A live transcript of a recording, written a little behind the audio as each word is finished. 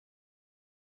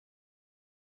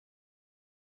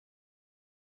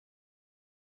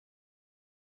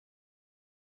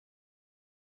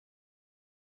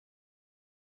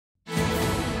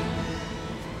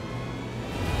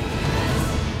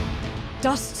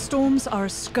Dust storms are a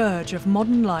scourge of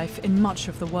modern life in much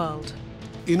of the world.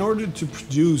 In order to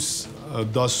produce a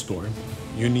dust storm,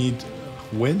 you need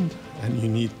wind and you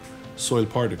need soil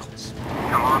particles.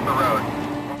 Come off the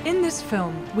road. In this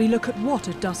film, we look at what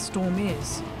a dust storm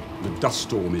is. The dust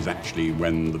storm is actually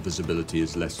when the visibility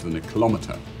is less than a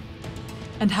kilometre.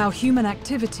 And how human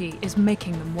activity is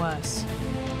making them worse.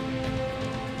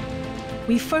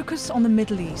 We focus on the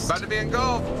Middle East, About to be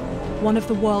engulfed. one of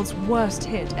the world's worst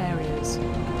hit areas.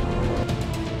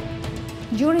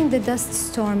 During the dust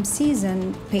storm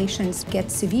season, patients get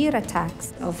severe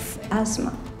attacks of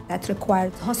asthma that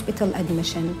require hospital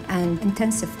admission and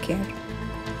intensive care.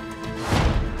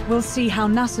 We'll see how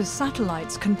NASA's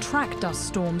satellites can track dust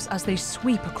storms as they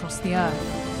sweep across the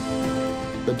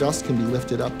Earth. The dust can be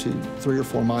lifted up to 3 or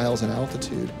 4 miles in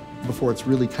altitude before it's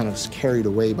really kind of carried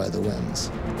away by the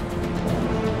winds.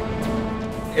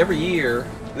 Every year,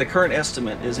 the current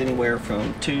estimate is anywhere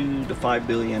from 2 to 5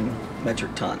 billion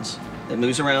metric tons. It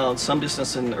moves around some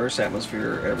distance in the Earth's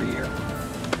atmosphere every year.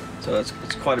 So it's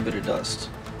quite a bit of dust.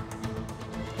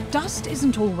 Dust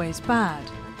isn't always bad.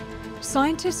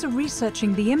 Scientists are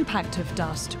researching the impact of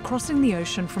dust crossing the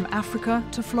ocean from Africa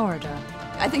to Florida.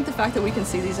 I think the fact that we can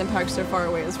see these impacts so far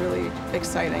away is really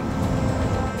exciting.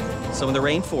 So in the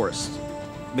rainforest,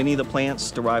 many of the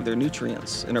plants derive their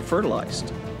nutrients and are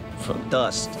fertilized from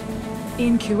dust.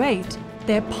 In Kuwait,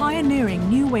 they're pioneering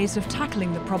new ways of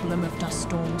tackling the problem of dust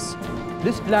storms.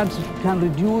 This plant can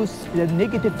reduce the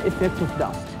negative effect of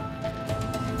dust.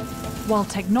 While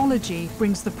technology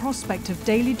brings the prospect of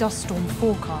daily dust storm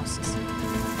forecasts.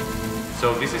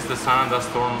 So this is the sun and dust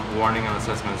storm warning and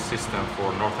assessment system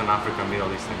for Northern Africa,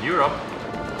 Middle East and Europe.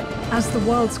 As the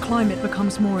world's climate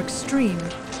becomes more extreme,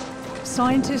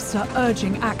 scientists are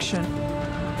urging action.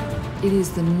 It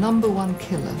is the #1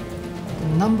 killer, the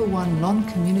 #1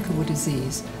 non-communicable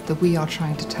disease that we are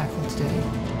trying to tackle today.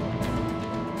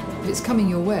 If it's coming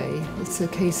your way, it's a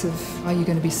case of, are you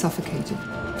going to be suffocated?